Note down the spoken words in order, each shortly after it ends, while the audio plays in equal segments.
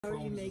How are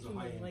you making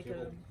it? Like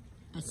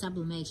a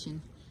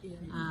sublimation. Yeah.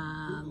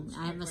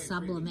 I have a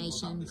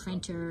sublimation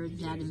printer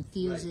that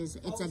infuses.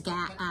 It's a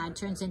gas.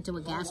 Turns into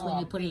a gas when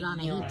you put it on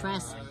a heat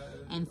press,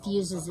 and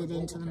fuses it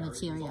into the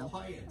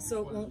material.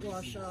 So it won't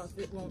wash off.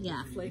 It won't.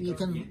 Yeah, flake you off.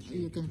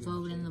 can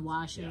throw it in the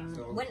washer.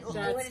 When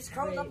it's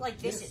curled up like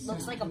this, it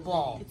looks like a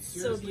ball. It's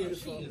so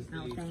beautiful.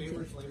 Oh, thank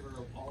you. Flavor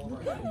of all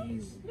of our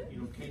candies,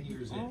 10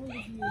 years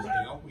in.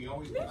 We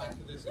always go back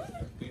to this as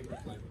their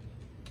favorite flavor.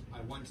 I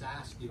once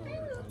asked the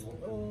owner of a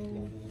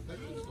local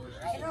picnic store.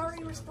 It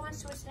already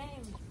responds to its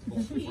name.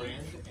 Both the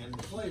brand and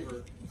the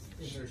flavor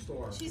in their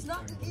store. She's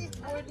not to eat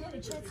more than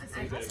a chance to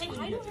say. I say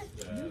hi to her.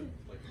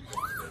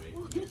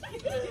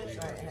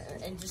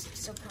 And just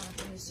so kind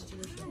of in this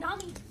situation.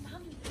 Mommy.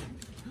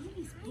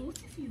 Mommy's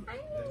both of you.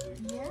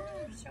 Yeah.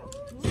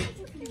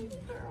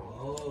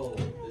 Oh,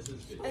 this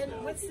is good.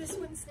 And what's this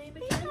one's name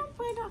again?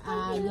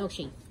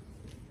 Yoshi.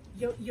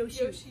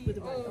 Yoshi with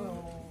a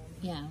oh.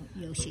 Yeah,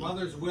 Yoshi.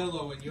 Mother's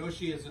willow and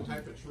Yoshi is a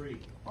type of tree.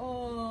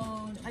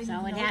 Oh, I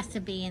So it has to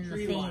be in the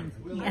Tree theme. line.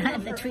 Yeah,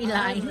 the tree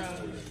line.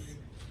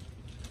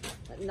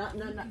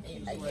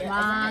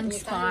 Wrong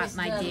spot,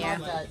 my dear.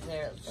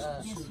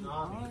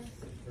 Tsunami.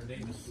 Her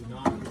name is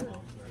Tsunami,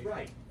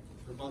 right?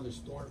 Her mother's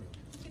storm.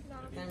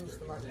 And the